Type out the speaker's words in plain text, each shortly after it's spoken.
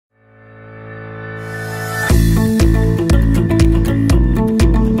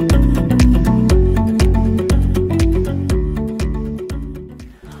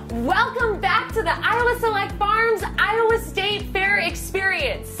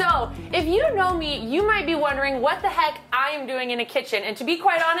So, if you don't know me, you might be wondering what the heck I am doing in a kitchen. And to be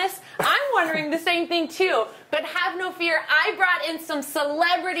quite honest, I'm wondering the same thing too. But have no fear, I brought in some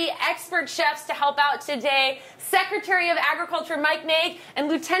celebrity expert chefs to help out today. Secretary of Agriculture Mike Naig and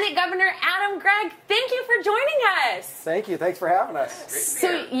Lieutenant Governor Adam Gregg, thank you for joining us. Thank you. Thanks for having us.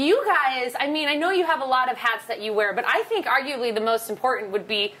 So you guys, I mean, I know you have a lot of hats that you wear, but I think arguably the most important would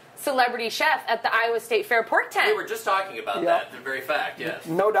be celebrity chef at the Iowa State Fair pork tent. We were just talking about that, the very fact, yes.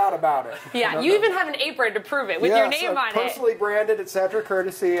 No doubt about it. Yeah, no you doubt. even have an apron to prove it with your name on it. Personally branded, etc.,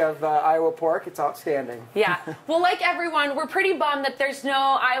 courtesy of Iowa Pork. It's outstanding. Yeah. Well, like everyone, we're pretty bummed that there's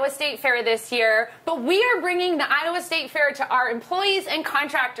no Iowa State Fair this year, but we are bringing the Iowa State Fair to our employees and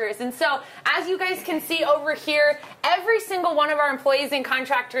contractors. And so, as you guys can see over here, every single one of our employees and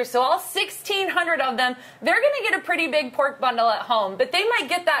contractors, so all 1,600 of them, they're going to get a pretty big pork bundle at home. But they might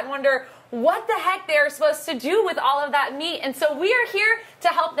get that and wonder what the heck they're supposed to do with all of that meat. And so we are here to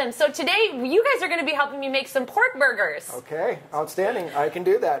help them. So today, you guys are going to be helping me make some pork burgers. Okay, outstanding. I can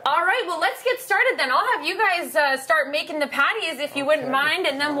do that. All right, well, let's get started then. I'll have you guys start making the patties if you wouldn't mind,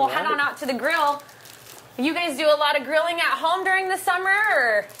 and then we'll head on out to the grill. You guys do a lot of grilling at home during the summer?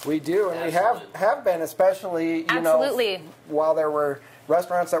 Or? We do, and we have been, especially, you know, while there were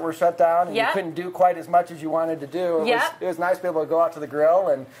restaurants that were shut down and you couldn't do quite as much as you wanted to do. It was nice to be able to go out to the grill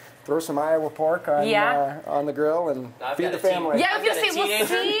and throw some Iowa pork on the grill and feed the family. Yeah, I was going to say, we'll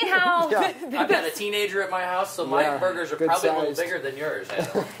see how... I've got a teenager at my house, so my burgers are probably a little bigger than yours.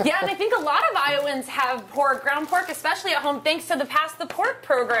 Yeah, and I think a lot of Iowans have ground pork, especially at home, thanks to the Pass the Pork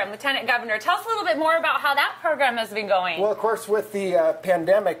program. Lieutenant Governor, tell us a little bit more about how that program has been going. Well, of course, with the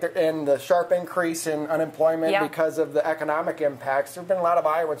pandemic and the sharp increase in unemployment because of the economic impacts, there have been a lot of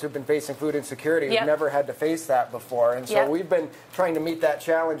Iowans who've been facing food insecurity who've never had to face that before. And so we've been trying to meet that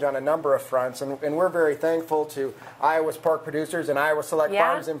challenge on a number of fronts, and we're very thankful to Iowa's pork producers and Iowa Select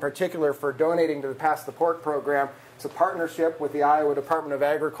Farms in particular for donating to the Pass the Pork program. It's a partnership with the Iowa Department of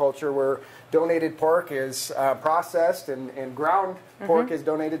Agriculture where donated pork is processed and ground pork is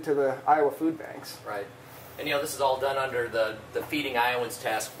donated to the Iowa food banks. Right. And, you know, this is all done under the Feeding Iowans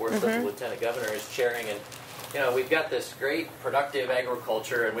Task Force that the Lieutenant Governor is chairing. And, you know, we've got this great productive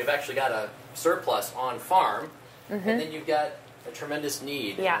agriculture, and we've actually got a surplus on farm, and then you've got a tremendous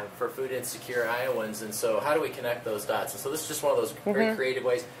need for food insecure Iowans, and so how do we connect those dots? And so this is just one of those very creative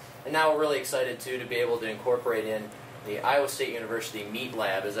ways. And now we're really excited too to be able to incorporate in the Iowa State University Meat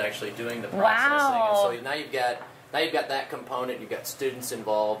Lab is actually doing the processing. And so now you've got that component. You've got students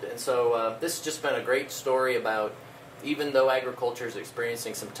involved, and so this has just been a great story about even though agriculture is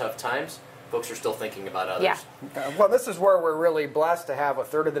experiencing some tough times, folks are still thinking about others. Well, this is where we're really blessed to have a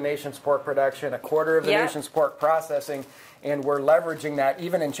third of the nation's pork production, a quarter of the nation's pork processing, and we're leveraging that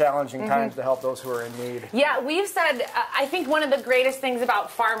even in challenging times to help those who are in need. Yeah, we've said, I think one of the greatest things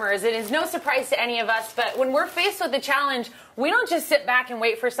about farmers, it is no surprise to any of us, but when we're faced with a challenge, we don't just sit back and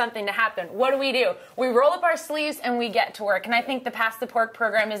wait for something to happen. What do? We roll up our sleeves and we get to work. And I think the Pass the Pork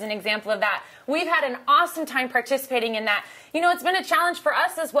program is an example of that. We've had an awesome time participating in that. You know, it's been a challenge for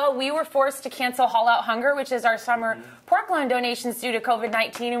us as well. We were forced to cancel Haul Out Hunger, which is our summer pork loan donations due to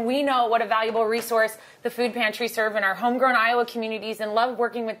COVID-19. And we know what a valuable resource the food pantry serve in our homegrown Iowa communities and love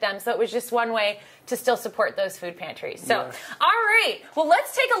working with them. So it was just one way to still support those food pantries. So, all right. Well,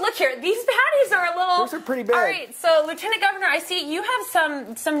 let's take a look here. These patties are a little... Those are pretty big. All right. So, Lieutenant Governor, I see you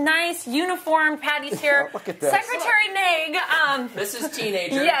have some nice uniformed patties here. Look at this. Secretary Naig. This is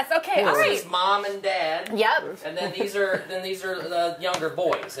teenager. Yes. Okay. All right. This is mom and dad. Yep. And then these are the younger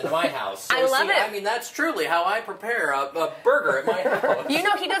boys in my house. So I love it. I mean, that's truly how I prepare a burger at my house. You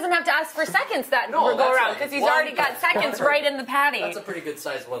know, he doesn't have to ask for seconds that will go around because he's already got seconds right in the patty. That's a pretty good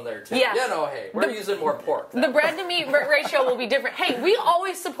sized one there, too. Yeah. Yeah, no, hey, we're using more pork. The bread to meat ratio will be different. Hey, we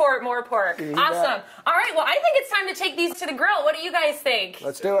always support more pork. Awesome. All right, well, I think it's time to take these to the grill. What do you guys think?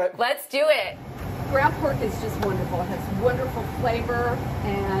 Let's do it. Let's do it. Ground pork is just wonderful. It has wonderful flavor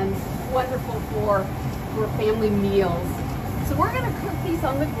and wonderful for family meals. So we're going to cook these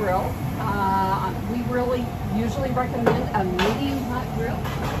on the grill. We really usually recommend a medium hot grill,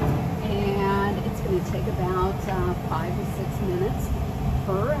 and it's going to take about 5 to 6 minutes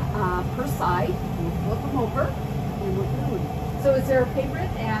per side. We'll flip them over, and we're good. So is there a favorite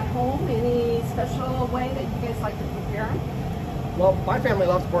at home? Any special way that you guys like to prepare them? Well, my family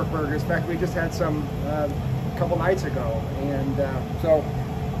loves pork burgers. In fact, we just had some a couple nights ago, and so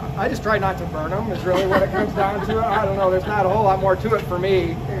I just try not to burn them is really what it comes down to. I don't know. There's not a whole lot more to it for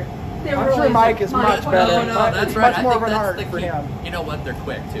me. I'm sure Mike is much better. No, that's right. Much more of an that's art the for key. him. You know what? They're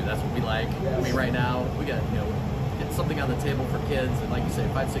quick too. That's what we like. Yes. I mean, right now we got get something on the table for kids, and like you say,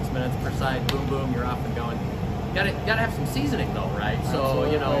 5-6 minutes per side. Boom, boom, you're off and going. Got to have some seasoning though, right? Absolutely. So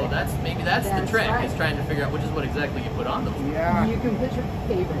you know, maybe that's the trick, is trying to figure out what exactly you put on those. Yeah. You can put your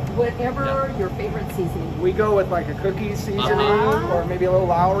favorite, whatever your favorite seasoning. We go with like a cookie seasoning or maybe a little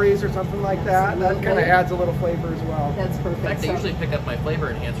Lawry's or something like that. That kind of adds a little flavor as well. That's perfect. In fact, I usually pick up my flavor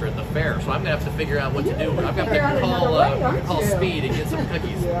enhancer at the fair, so I'm going to have to figure out what to do. I've got to call Speed and get some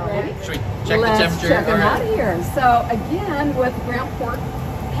cookies. Ready? Should we check the temperature? Check them out here. So again, with ground pork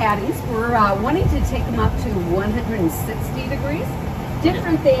patties, we're wanting to take them up to 160 degrees.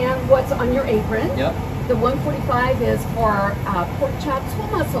 Different than what's on your apron. Yep. The 145 is for pork chops, whole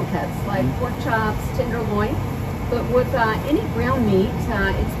muscle cuts, like pork chops, tenderloin. But with any ground meat,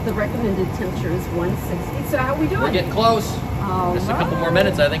 the recommended temperature is 160. So how are we doing? We're getting close. Just a couple more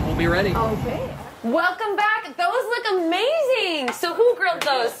minutes, I think we'll be ready. Okay. Welcome back. Those look amazing. So who grilled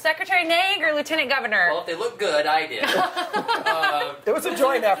those? Secretary Naig or Lieutenant Governor? Well, if they look good, I did. It was a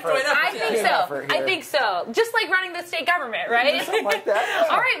joint effort. I think so. I think so. Just like running the state government, right? Something like that.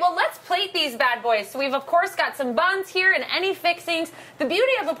 Yeah. All right, well, let's plate these bad boys. So we've, of course, got some buns here and any fixings. The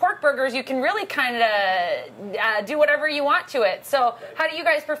beauty of a pork burger is you can really kind of do whatever you want to it. So how do you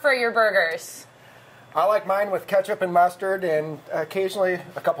guys prefer your burgers? I like mine with ketchup and mustard, and occasionally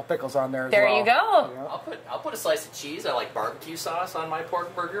a couple pickles on there as well. There you go. Yeah. I'll put a slice of cheese. I like barbecue sauce on my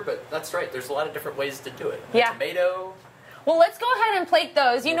pork burger, but that's right. There's a lot of different ways to do it. Yeah. Tomato. Well, let's go ahead and plate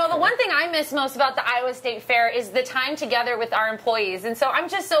those. You know, the one thing I miss most about the Iowa State Fair is the time together with our employees. And so I'm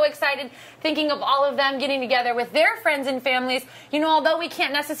just so excited thinking of all of them getting together with their friends and families. You know, although we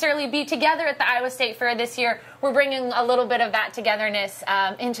can't necessarily be together at the Iowa State Fair this year, we're bringing a little bit of that togetherness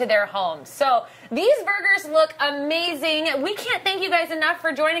into their homes. So these burgers look amazing. We can't thank you guys enough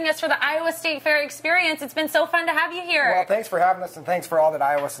for joining us for the Iowa State Fair experience. It's been so fun to have you here. Well, thanks for having us, and thanks for all that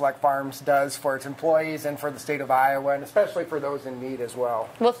Iowa Select Farms does for its employees and for the state of Iowa, and especially for those in need as well.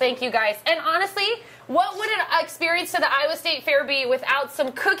 Well, thank you guys. And honestly, what would an experience to the Iowa State Fair be without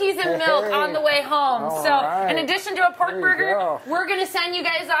some cookies and milk on the way home? All so right. in addition to a pork burger, we're going to send you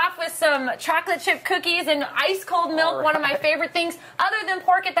guys off with some chocolate chip cookies and ice cold milk, one of my favorite things other than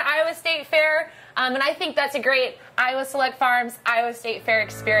pork at the Iowa State Fair. And I think that's a great Iowa Select Farms Iowa State Fair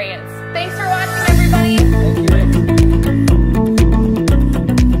experience. Thanks for watching, everybody.